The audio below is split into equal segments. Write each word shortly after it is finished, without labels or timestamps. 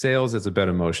sales is about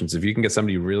emotions. If you can get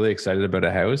somebody really excited about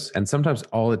a house, and sometimes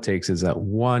all it takes is that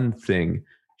one thing,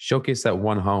 showcase that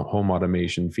one home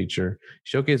automation feature,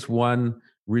 showcase one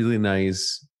really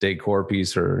nice decor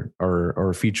piece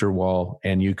or feature wall,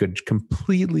 and you could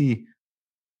completely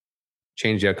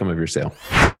change the outcome of your sale.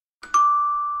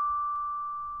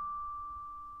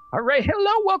 All right.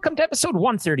 Hello. Welcome to episode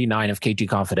 139 of KT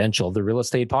Confidential, the real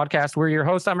estate podcast. We're your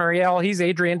host. I'm Ariel. He's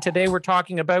Adrian. Today, we're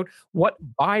talking about what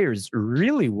buyers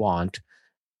really want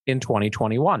in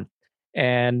 2021.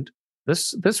 And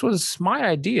this was my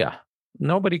idea.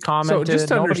 Nobody commented. So just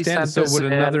to nobody understand, sent so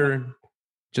would another,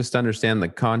 just to understand the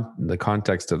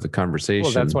context of the conversation.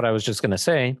 Well, that's what I was just going to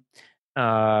say.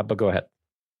 But go ahead.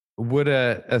 Would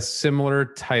a similar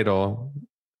title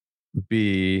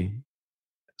be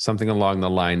something along the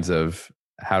lines of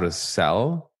how to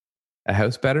sell a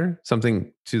house better?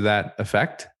 Something to that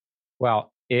effect?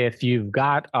 Well, if you've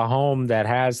got a home that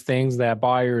has things that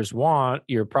buyers want,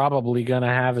 you're probably going to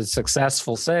have a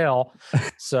successful sale.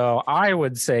 So I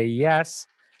would say yes.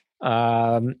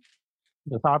 The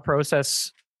thought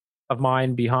process of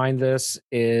mine behind this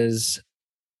is,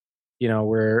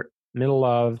 we're middle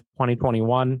of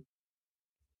 2021.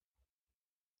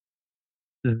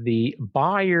 The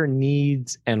buyer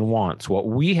needs and wants, what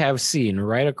we have seen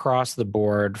right across the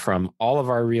board from all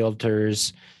of our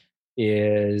realtors,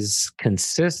 is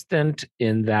consistent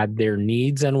in that their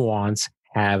needs and wants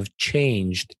have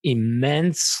changed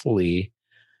immensely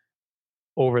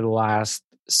over the last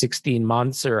 16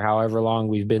 months or however long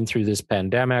we've been through this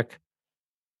pandemic.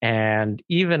 And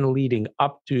even leading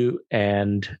up to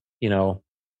and,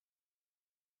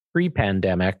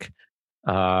 pre-pandemic,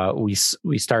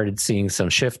 we started seeing some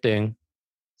shifting.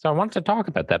 So I wanted to talk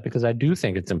about that because I do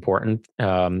think it's important.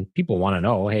 People want to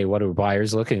know, hey, what are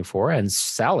buyers looking for? And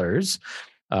sellers,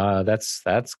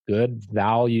 that's good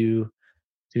value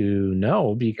to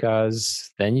know,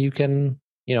 because then you can,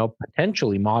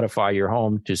 potentially modify your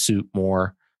home to suit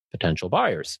more potential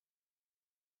buyers.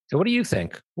 So what do you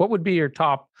think? What would be your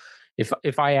top,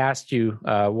 if I asked you,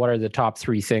 what are the top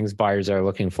 3 things buyers are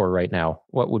looking for right now?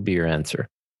 What would be your answer?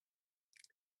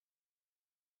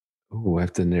 Oh, I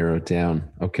have to narrow it down.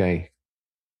 Okay.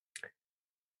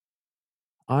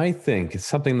 I think it's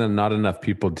something that not enough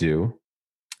people do,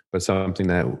 but something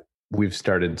that we've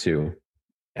started to,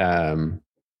 and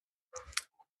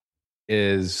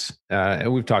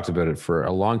we've talked about it for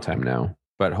a long time now,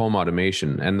 but home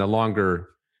automation. And the longer,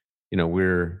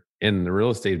 we're in the real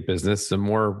estate business, the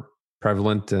more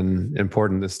prevalent and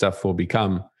important this stuff will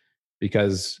become,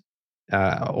 because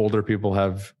older people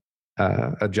have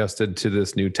adjusted to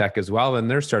this new tech as well, and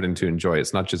they're starting to enjoy it.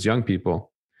 It's not just young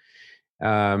people.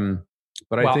 But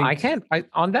I think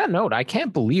on that note, I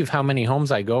can't believe how many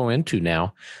homes I go into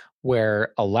now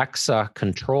where Alexa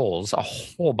controls a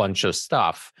whole bunch of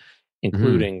stuff,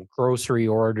 including grocery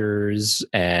orders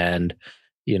and,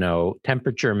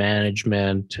 temperature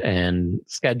management and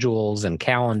schedules and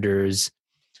calendars.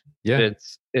 Yeah.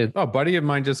 A buddy of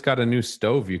mine just got a new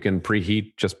stove you can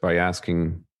preheat just by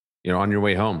asking, on your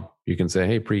way home. You can say,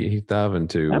 hey, preheat the oven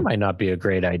to... That might not be a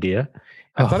great idea.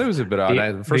 I thought it was a bit odd.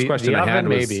 The first question I had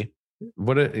was... Maybe.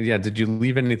 Did you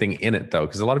leave anything in it, though?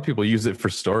 Because a lot of people use it for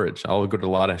storage. I'll go to a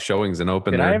lot of showings and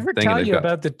open Did their I ever thing. tell you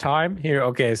about the time here?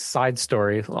 Okay, side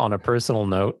story on a personal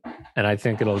note, and I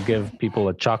think it'll give people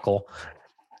a chuckle.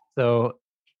 So,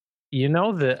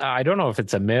 I don't know if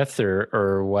it's a myth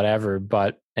or whatever,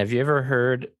 but have you ever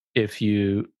heard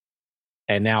and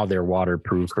now they're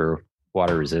waterproof or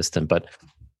water resistant, but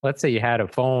let's say you had a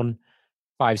phone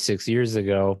 5-6 years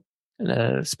ago,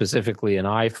 specifically an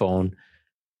iPhone,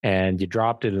 and you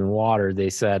dropped it in water. They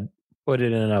said, put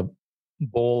it in a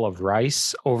bowl of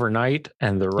rice overnight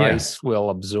and the rice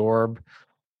will absorb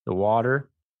the water.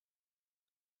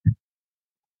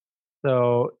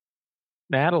 So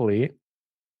Natalie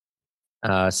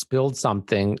spilled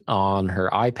something on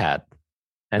her iPad.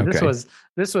 And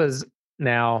this was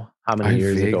now how many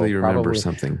years ago? I vaguely remember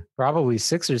something. Probably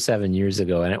 6 or 7 years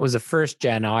ago. And it was a first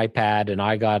gen iPad, and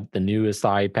I got the newest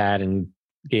iPad and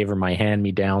gave her my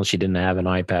hand-me-down. She didn't have an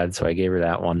iPad, so I gave her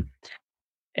that one.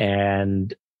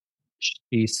 And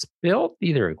she spilled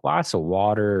either a glass of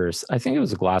water, or I think it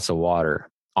was a glass of water,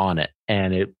 on it,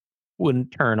 and it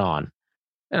wouldn't turn on.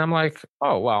 And I'm like,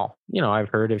 oh, well, I've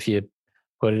heard if you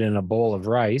put it in a bowl of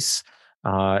rice,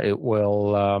 it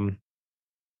will,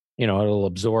 it'll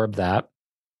absorb that.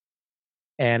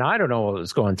 And I don't know what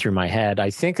was going through my head.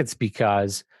 I think it's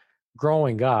because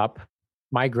growing up,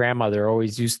 my grandmother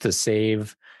always used to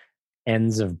save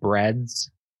ends of breads,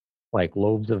 like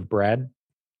loaves of bread.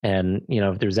 And,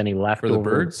 if there's any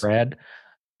leftover bread,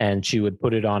 and she would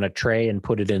put it on a tray and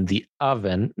put it in the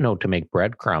oven, to make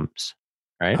breadcrumbs,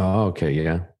 right? Oh, okay,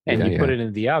 yeah. And you put yeah. it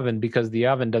in the oven because the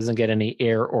oven doesn't get any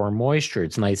air or moisture.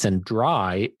 It's nice and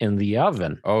dry in the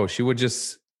oven. Oh, she would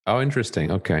just. Oh, interesting.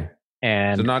 Okay,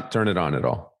 And so not turn it on at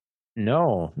all.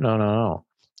 no.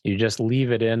 You just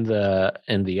leave it in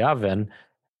the oven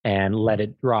and let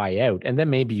it dry out, and then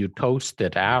maybe you toast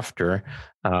it after.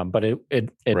 But it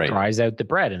Right. dries out the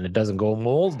bread, and it doesn't go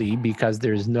moldy because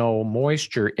there's no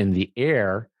moisture in the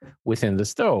air within the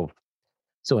stove.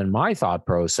 So in my thought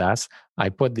process, I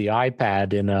put the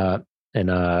iPad in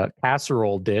a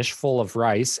casserole dish full of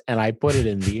rice, and I put it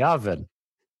in the oven.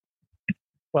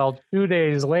 Well, 2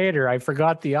 days later, I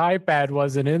forgot the iPad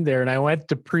wasn't in there, and I went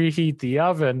to preheat the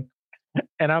oven,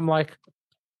 and I'm like,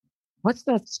 "What's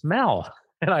that smell?"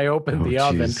 And I opened the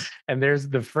oven, and there's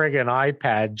the friggin'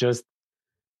 iPad just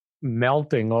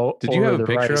melting Did you have a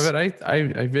picture rice. of it?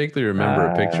 I vaguely remember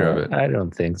a picture of it. I don't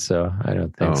think so.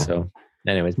 So.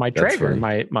 Anyways, my Traeger,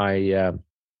 my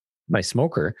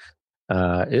smoker,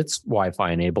 it's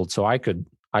Wi-Fi enabled, so I could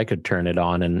turn it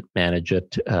on and manage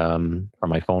it from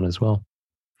my phone as well.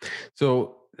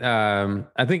 So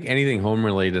I think anything home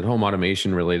related, home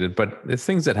automation related, but it's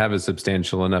things that have a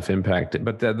substantial enough impact.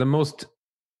 But the most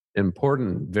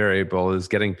important variable is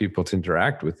getting people to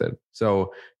interact with it.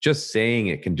 So just saying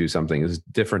it can do something is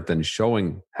different than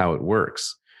showing how it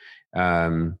works.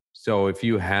 So if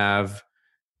you have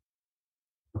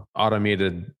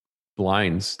automated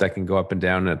blinds that can go up and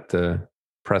down at the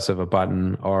press of a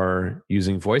button or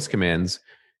using voice commands,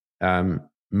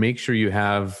 make sure you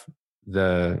have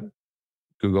the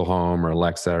Google Home or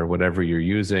Alexa or whatever you're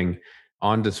using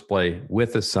on display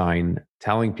with a sign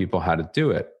telling people how to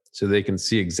do it so they can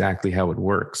see exactly how it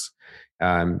works.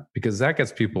 Because that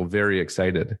gets people very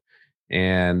excited.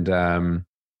 And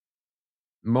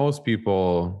most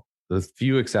people, the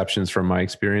few exceptions from my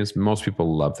experience, most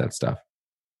people love that stuff.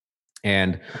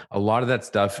 And a lot of that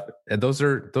stuff, those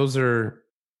are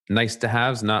nice to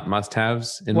haves, not must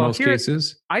haves in most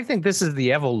cases. I think this is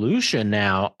the evolution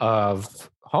now of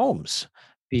homes,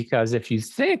 because if you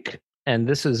think, and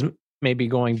this is maybe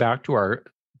going back to our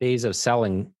days of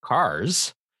selling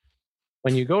cars,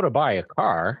 when you go to buy a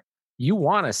car, you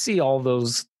want to see all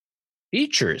those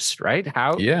features, right?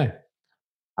 How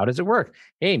does it work?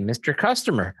 Hey, Mr.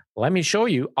 Customer, let me show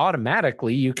you.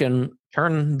 Automatically, you can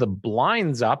turn the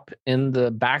blinds up in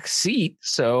the back seat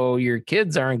so your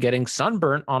kids aren't getting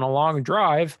sunburnt on a long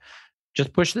drive.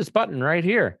 Just push this button right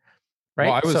here. Right.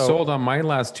 Well, I was sold on my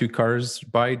last two cars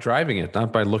by driving it,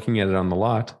 not by looking at it on the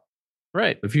lot.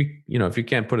 Right. If you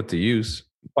can't put it to use.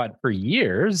 But for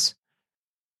years,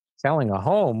 selling a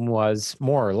home was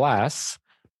more or less,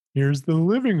 here's the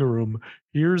living room,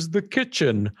 here's the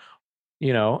kitchen.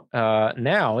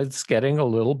 Now it's getting a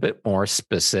little bit more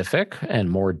specific and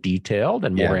more detailed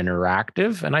and more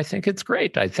interactive. And I think it's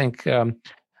great. I think,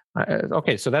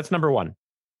 okay, so that's number one,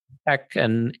 tech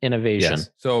and innovation. Yes.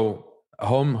 So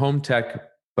home tech,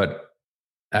 but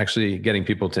actually getting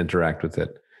people to interact with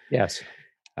it. Yes.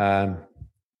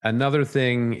 Another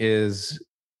thing is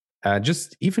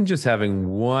just having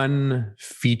one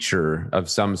feature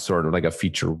of some sort, of like a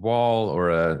feature wall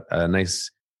or a nice,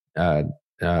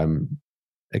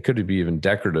 it could be even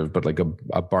decorative, but like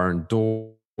a barn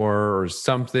door or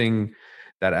something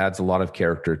that adds a lot of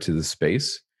character to the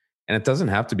space. And it doesn't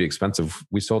have to be expensive.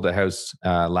 We sold a house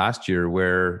last year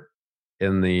where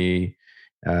in the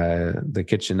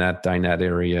kitchenette, dinette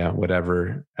area,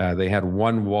 whatever, they had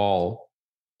one wall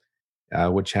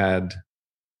which had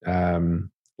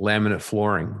laminate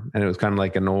flooring, and it was kind of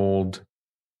like an old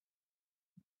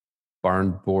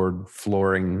barn board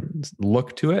flooring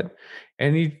look to it.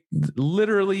 And he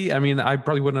literally, I mean, I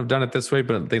probably wouldn't have done it this way,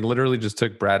 but they literally just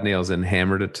took brad nails and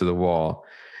hammered it to the wall.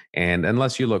 And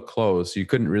unless you look close, you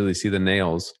couldn't really see the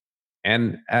nails.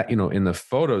 And in the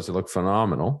photos, it looked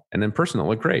phenomenal, and in person, it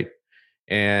looked great.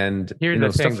 And here's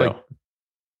the thing, though,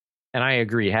 and I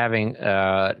agree, having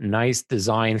a nice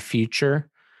design feature.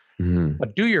 Mm-hmm.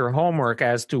 But do your homework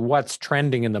as to what's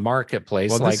trending in the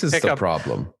marketplace. Well, this is the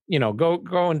problem.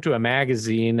 Go into a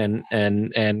magazine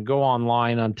and go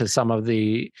online onto some of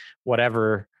the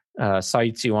whatever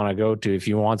sites you want to go to if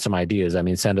you want some ideas. I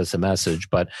mean, send us a message,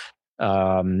 but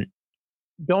don't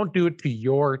do it to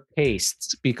your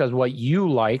tastes, because what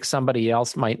you like, somebody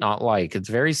else might not like. It's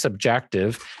very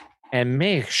subjective, and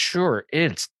make sure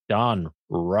it's done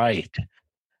right.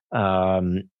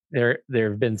 There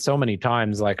have been so many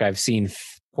times, like I've seen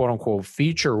quote unquote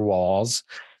feature walls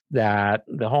that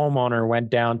the homeowner went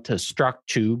down to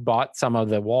StructTube, bought some of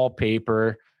the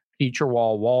wallpaper, feature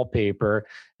wall wallpaper,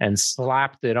 and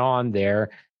slapped it on there,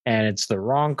 and it's the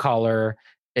wrong color.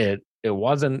 It it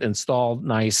wasn't installed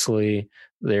nicely.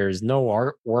 There's no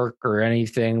artwork or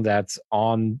anything that's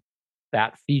on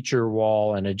that feature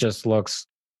wall, and it just looks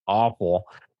awful.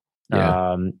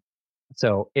 Yeah.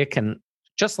 So it can,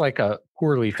 just like a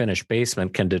poorly finished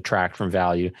basement can detract from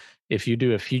value. If you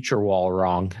do a feature wall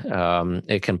wrong,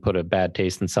 it can put a bad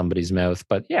taste in somebody's mouth.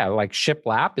 But yeah, like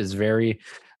shiplap is very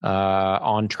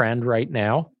on trend right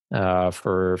now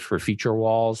for feature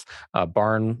walls.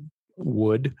 Barn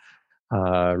wood,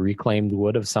 reclaimed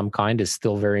wood of some kind, is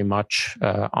still very much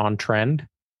on trend.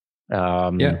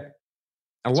 Yeah.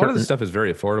 A lot of the Certain, stuff is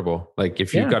very affordable. Like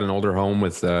if you've yeah, got an older home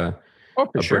with for a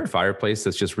brick sure. fireplace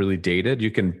that's just really dated,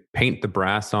 you can paint the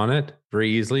brass on it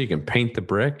very easily. You can paint the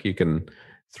brick. You can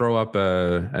throw up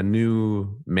a new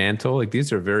mantle. Like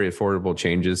these are very affordable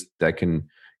changes that can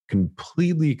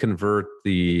completely convert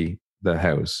the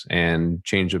house and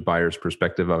change the buyer's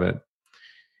perspective of it.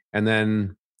 And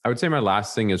then I would say my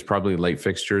last thing is probably light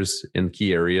fixtures in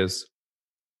key areas.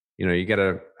 You know, you get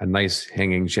a nice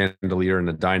hanging chandelier in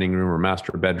the dining room or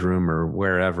master bedroom or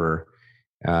wherever.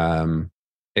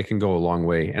 It can go a long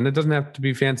way, and it doesn't have to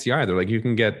be fancy either. Like you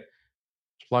can get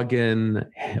plug-in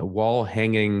wall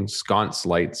hanging sconce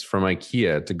lights from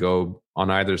IKEA to go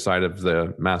on either side of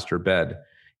the master bed,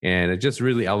 and it just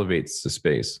really elevates the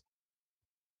space.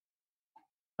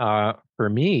 For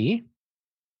me,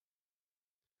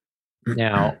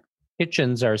 now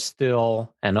kitchens are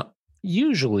still, and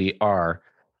usually are,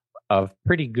 of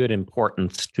pretty good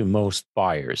importance to most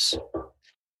buyers.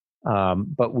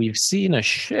 But we've seen a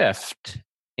shift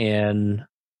in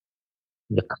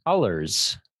the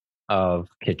colors of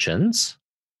kitchens.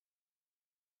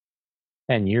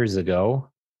 10 years ago,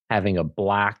 having a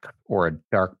black or a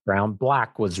dark brown,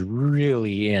 black was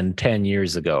really in 10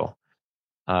 years ago.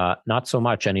 Not so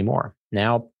much anymore.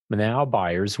 Now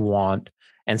buyers want,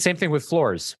 and same thing with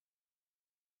floors.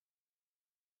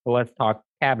 Well, let's talk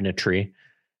cabinetry.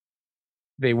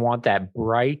 They want that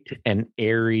bright and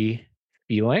airy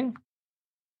feeling.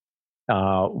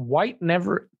 White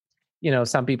never,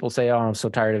 some people say, oh, I'm so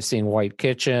tired of seeing white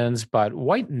kitchens, but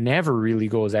white never really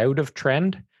goes out of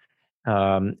trend.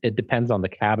 It depends on the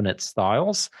cabinet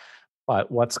styles.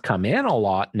 But what's come in a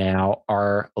lot now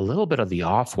are a little bit of the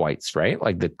off-whites, right?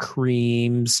 Like the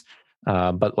creams,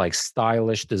 but like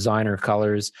stylish designer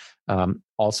colors.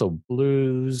 Also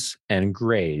blues and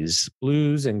grays.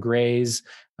 Blues and grays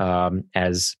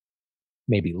as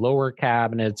maybe lower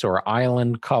cabinets or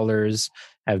island colors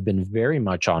have been very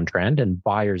much on trend, and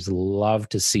buyers love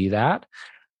to see that.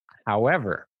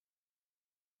 However,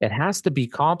 it has to be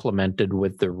complemented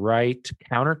with the right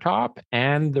countertop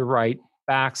and the right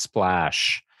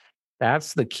backsplash.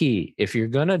 That's the key. If you're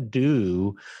going to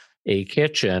do a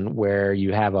kitchen where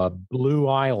you have a blue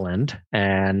island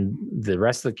and the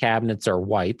rest of the cabinets are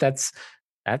white, that's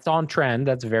on trend.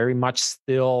 That's very much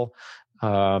still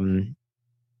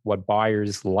what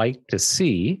buyers like to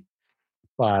see.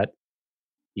 But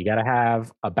you got to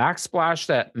have a backsplash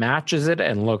that matches it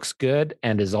and looks good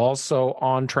and is also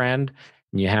on trend.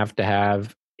 And you have to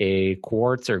have a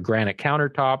quartz or granite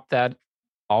countertop that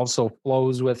also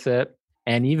flows with it.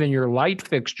 And even your light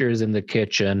fixtures in the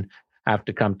kitchen have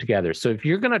to come together. So if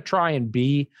you're going to try and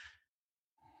be,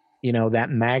 that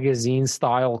magazine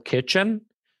style kitchen,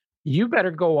 you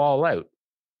better go all out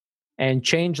and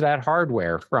change that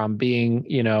hardware from being,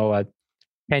 a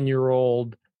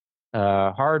 10-year-old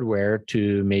hardware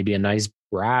to maybe a nice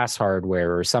brass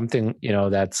hardware or something,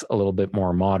 that's a little bit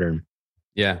more modern.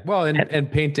 Yeah. Well, and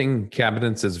painting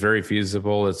cabinets is very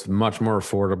feasible. It's much more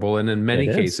affordable. And in many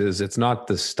cases, it's not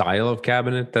the style of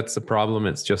cabinet that's the problem.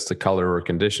 It's just the color or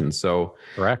condition. So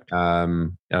correct.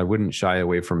 I wouldn't shy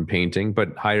away from painting,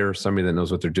 but hire somebody that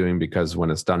knows what they're doing, because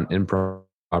when it's done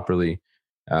improperly,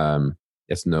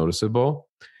 it's noticeable.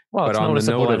 Well, but it's on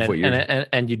noticeable, the note of what you're...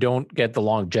 and you don't get the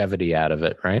longevity out of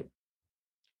it, right?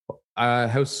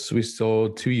 House we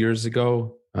sold 2 years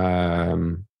ago.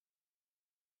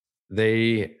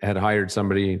 They had hired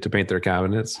somebody to paint their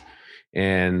cabinets,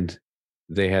 and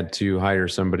they had to hire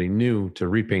somebody new to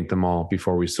repaint them all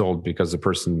before we sold, because the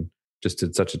person just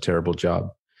did such a terrible job.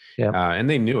 Yeah. And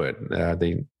they knew it.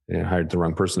 They hired the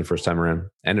wrong person the first time around,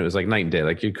 and it was like night and day.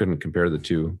 Like you couldn't compare the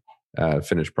two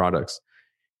finished products.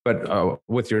 But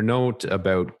with your note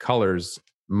about colors,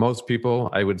 most people,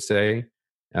 I would say,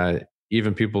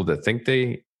 even people that think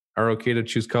they are okay to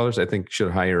choose colors, I think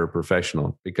should hire a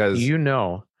professional, because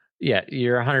yeah,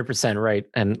 you're 100% right.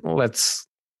 And let's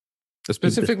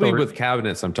specifically with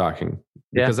cabinets, I'm talking,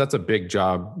 because that's a big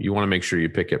job. You want to make sure you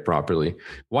pick it properly.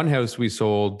 One house we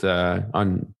sold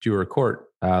on Dewar Court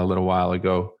a little while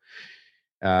ago,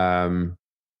 the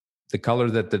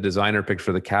color that the designer picked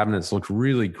for the cabinets looked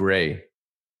really gray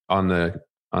on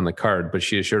the card, but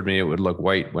she assured me it would look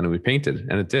white when it was painted,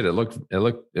 and it did.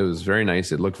 It was very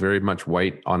nice. It looked very much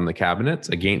white on the cabinets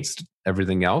against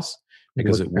everything else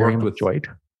because it worked with white.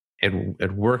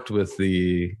 It worked with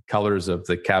the colors of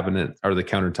the cabinet or the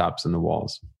countertops and the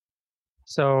walls.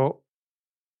 So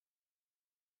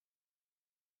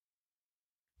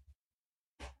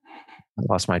I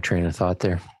lost my train of thought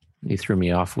there. You threw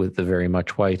me off with the very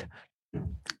much white.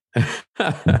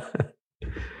 It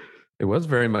was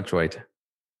very much white.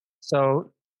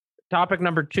 So topic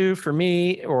number 2 for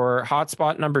me, or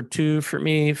hotspot number 2 for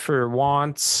me for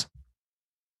wants,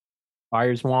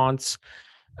 buyers' wants.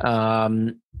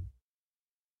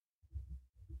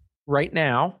 Right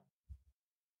now,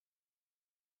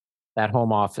 that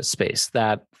home office space,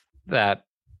 that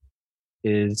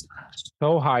is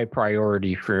so high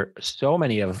priority for so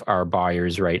many of our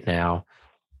buyers right now.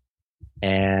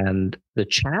 And the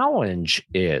challenge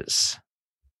is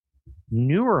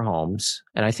newer homes,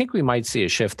 and I think we might see a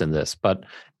shift in this, but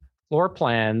floor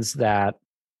plans that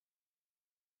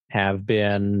have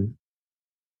been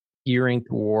gearing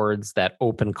towards that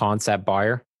open concept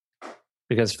buyer,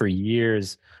 because for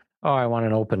years, I want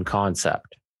an open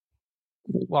concept.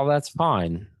 Well, that's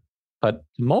fine. But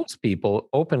most people,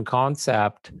 open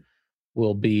concept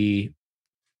will be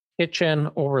kitchen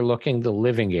overlooking the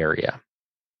living area.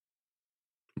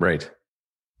 Right.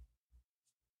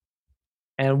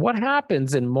 And what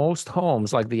happens in most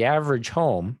homes, like the average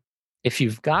home, if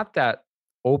you've got that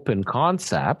open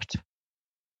concept,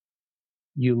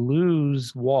 you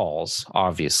lose walls,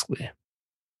 obviously.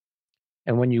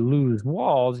 And when you lose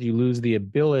walls, you lose the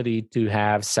ability to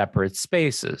have separate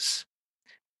spaces.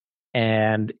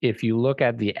 And if you look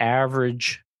at the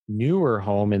average newer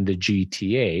home in the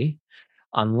GTA,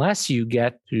 unless you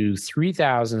get to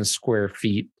 3,000 square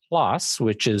feet plus,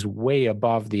 which is way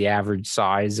above the average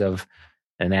size of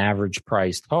an average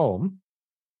priced home,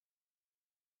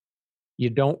 you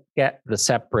don't get the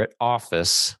separate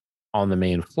office on the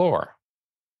main floor.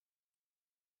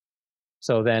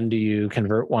 So then do you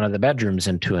convert one of the bedrooms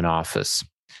into an office?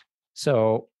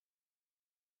 So,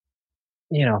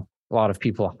 a lot of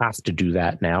people have to do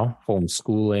that now,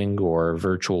 homeschooling or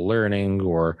virtual learning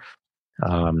or,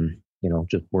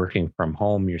 just working from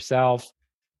home yourself.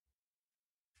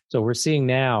 So we're seeing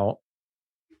now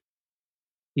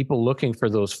people looking for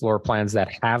those floor plans that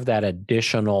have that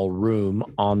additional room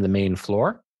on the main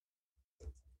floor,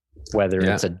 whether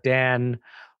it's a den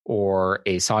or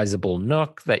a sizable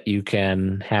nook that you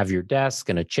can have your desk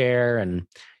and a chair and,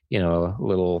 a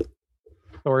little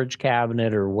storage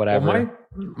cabinet or whatever. Well,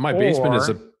 my basement is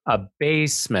a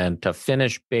basement, a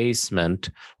finished basement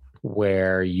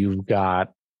where you've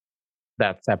got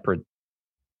that separate,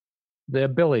 the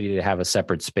ability to have a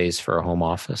separate space for a home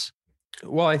office.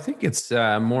 Well, I think it's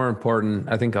more important.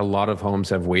 I think a lot of homes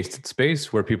have wasted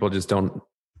space where people just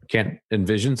can't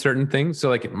envision certain things. So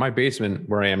like my basement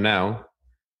where I am now,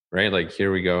 right? Like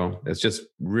here we go. It's just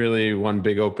really one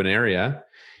big open area.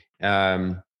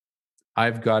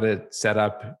 I've got it set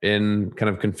up in kind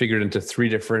of configured into 3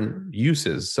 different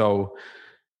uses. So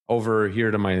over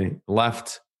here to my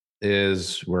left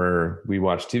is where we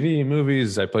watch TV,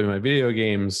 movies. I play my video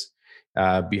games.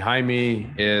 Behind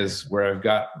me is where I've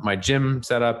got my gym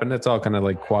set up, and it's all kind of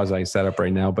like quasi set up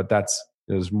right now, but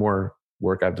there's more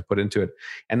work I have to put into it.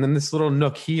 And then this little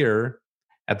nook here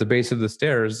at the base of the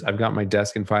stairs, I've got my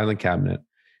desk and filing cabinet.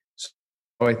 So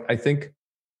I think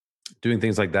doing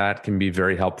things like that can be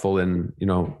very helpful. And,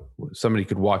 somebody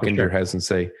could walk into your house and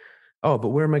say, oh, but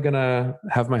where am I going to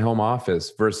have my home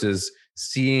office, versus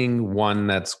seeing one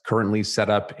that's currently set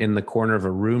up in the corner of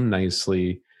a room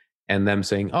nicely and them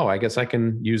saying, oh, I guess I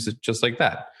can use it just like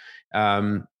that.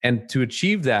 And to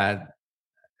achieve that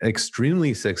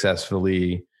extremely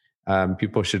successfully,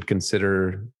 people should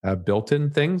consider built-in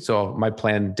things. So my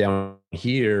plan down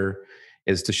here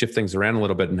is to shift things around a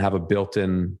little bit and have a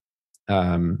built-in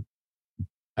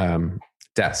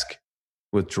desk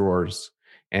with drawers,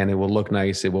 and it will look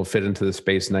nice. It will fit into the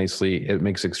space nicely. It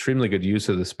makes extremely good use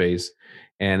of the space,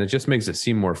 and it just makes it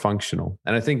seem more functional.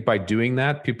 And I think by doing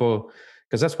that, because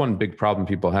that's one big problem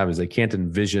people have, is they can't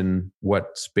envision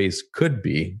what space could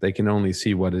be. They can only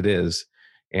see what it is.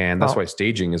 And that's why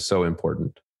staging is so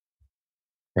important.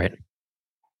 Right.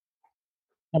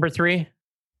 Number 3,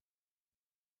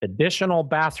 additional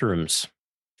bathrooms.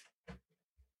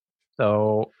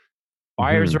 So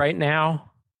buyers right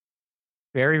now,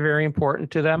 very, very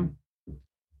important to them.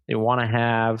 They want to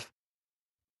have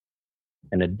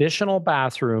an additional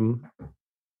bathroom,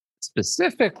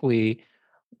 specifically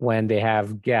when they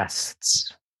have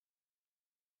guests,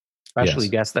 especially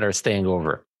guests that are staying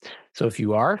over. So if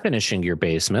you are finishing your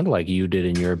basement like you did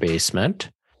in your basement,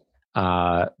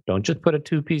 Don't just put a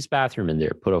 2-piece bathroom in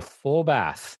there. Put a full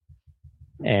bath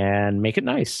and make it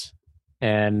nice.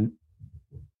 And,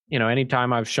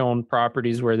 anytime I've shown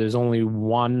properties where there's only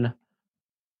one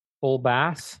full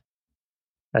bath,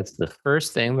 that's the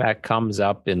first thing that comes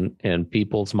up in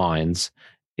people's minds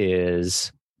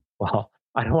is, well,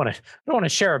 I don't want to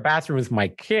share a bathroom with my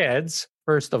kids,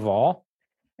 first of all.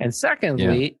 And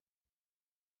secondly,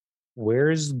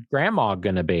 where's grandma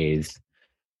going to bathe?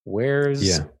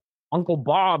 Where's Uncle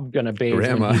Bob going to bathe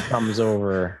when he comes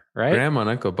over, right? Grandma and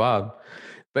Uncle Bob.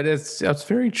 But it's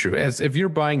very true. As if you're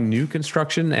buying new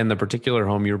construction and the particular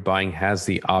home you're buying has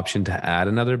the option to add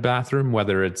another bathroom,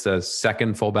 whether it's a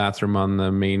second full bathroom on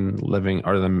the main living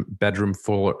or the bedroom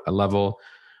full level,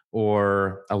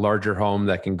 or a larger home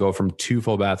that can go from 2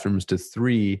 full bathrooms to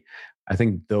 3, I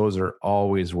think those are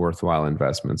always worthwhile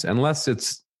investments, unless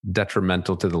it's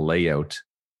detrimental to the layout.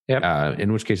 Yep.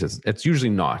 In which case it's usually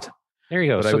not. There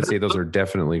you go. But I would say those are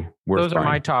definitely worth Those are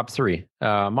my top 3.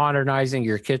 Modernizing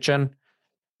your kitchen.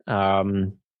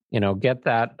 Get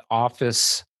that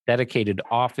dedicated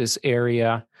office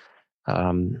area,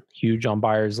 huge on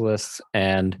buyers lists,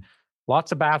 and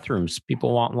lots of bathrooms.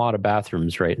 People want a lot of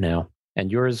bathrooms right now. And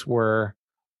yours were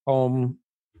home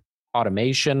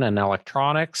automation and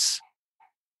electronics.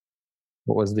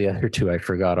 What was the other 2? I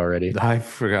forgot already. I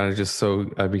forgot.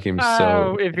 I became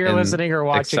so. If you're listening or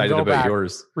watching, excited go about back,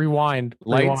 yours. Rewind.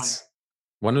 Lights.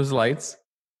 One was lights.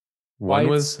 One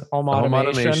was home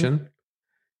automation.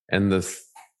 And the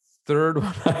third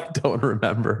one, I don't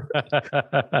remember.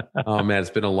 Oh man, it's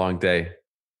been a long day.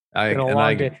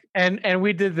 And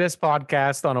we did this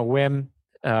podcast on a whim.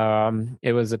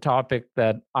 It was a topic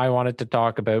that I wanted to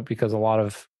talk about because a lot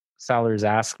of sellers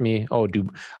ask me,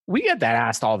 we get that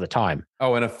asked all the time.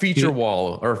 Oh, and a feature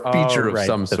wall or a feature of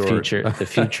some sort. The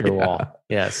feature wall.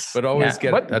 Yes. But always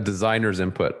get a designer's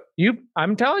input.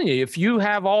 I'm telling you, if you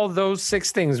have all those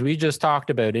 6 things we just talked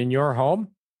about in your home,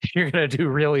 you're going to do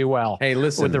really well. Hey,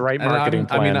 listen, with the right marketing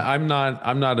plan. I'm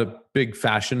not a big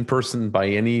fashion person by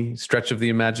any stretch of the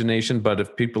imagination, but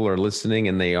if people are listening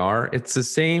and they are, it's the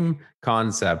same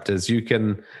concept as you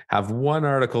can have one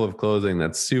article of clothing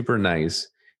that's super nice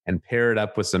and pair it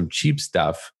up with some cheap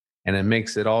stuff, and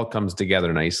it all comes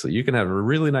together nicely. You can have a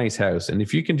really nice house, and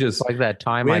if you can just like that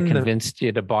time I convinced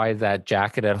you to buy that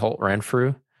jacket at Holt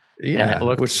Renfrew, and it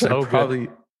looked so good.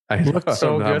 It looked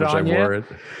so good on you,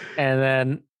 and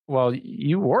then. Well,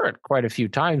 you wore it quite a few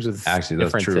times with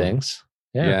different things.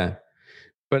 Yeah.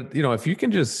 But, if you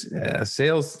can just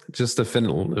sales, just to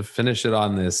finish it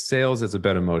on this, sales is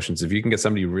about emotions. If you can get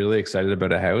somebody really excited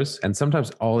about a house, and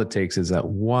sometimes all it takes is that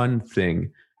one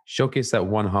thing, showcase that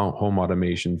one home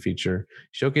automation feature,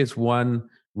 showcase one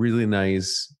really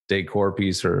nice decor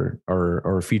piece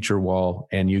or feature wall,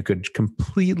 and you could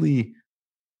completely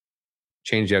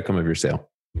change the outcome of your sale.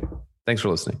 Thanks for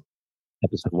listening.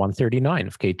 Episode 139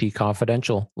 of KT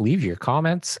Confidential. Leave your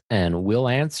comments and we'll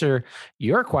answer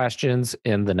your questions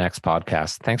in the next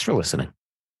podcast. Thanks for listening.